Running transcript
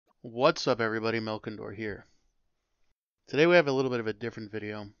What's up everybody, Melkindor here. Today we have a little bit of a different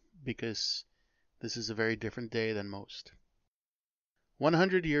video because this is a very different day than most.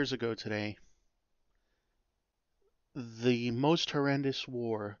 100 years ago today, the most horrendous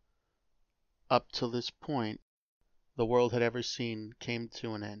war up to this point the world had ever seen came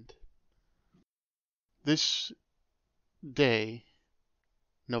to an end. This day,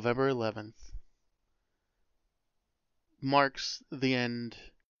 November 11th, marks the end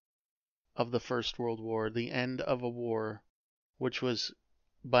of the First World War, the end of a war which was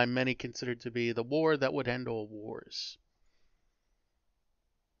by many considered to be the war that would end all wars.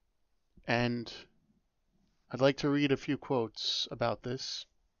 And I'd like to read a few quotes about this.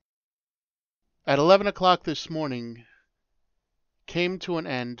 At 11 o'clock this morning came to an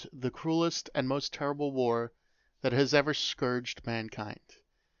end the cruelest and most terrible war that has ever scourged mankind.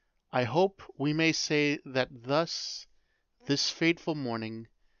 I hope we may say that thus this fateful morning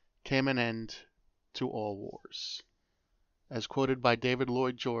came an end to all wars. As quoted by David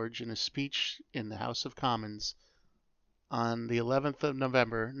Lloyd George in a speech in the House of Commons on the 11th of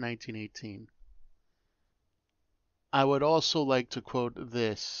November, 1918. I would also like to quote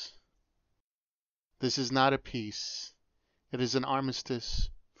this. This is not a peace. It is an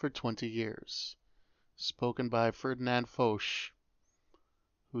armistice for 20 years. Spoken by Ferdinand Foch,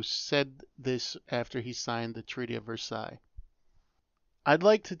 who said this after he signed the Treaty of Versailles. I'd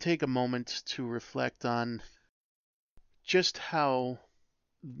like to take a moment to reflect on just how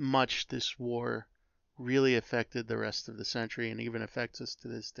much this war really affected the rest of the century and even affects us to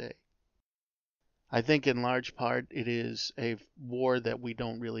this day. I think in large part it is a war that we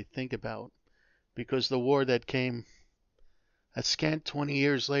don't really think about, because the war that came a scant 20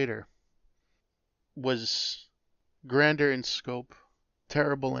 years later was grander in scope,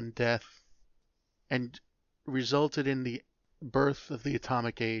 terrible in death, and resulted in the birth of the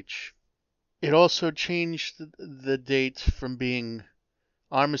atomic age. It also changed the date from being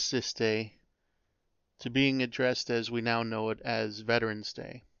Armistice Day to being addressed as we now know it as Veterans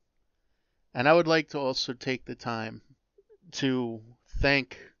Day. And I would like to also take the time to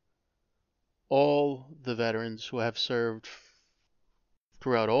thank all the veterans who have served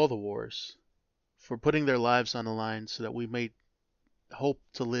throughout all the wars for putting their lives on the line so that we may hope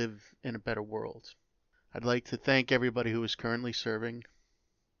to live in a better world. I'd like to thank everybody who is currently serving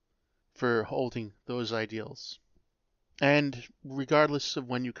for holding those ideals. And regardless of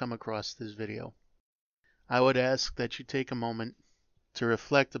when you come across this video, I would ask that you take a moment to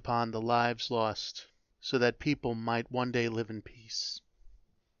reflect upon the lives lost so that people might one day live in peace.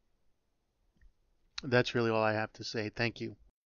 That's really all I have to say. Thank you.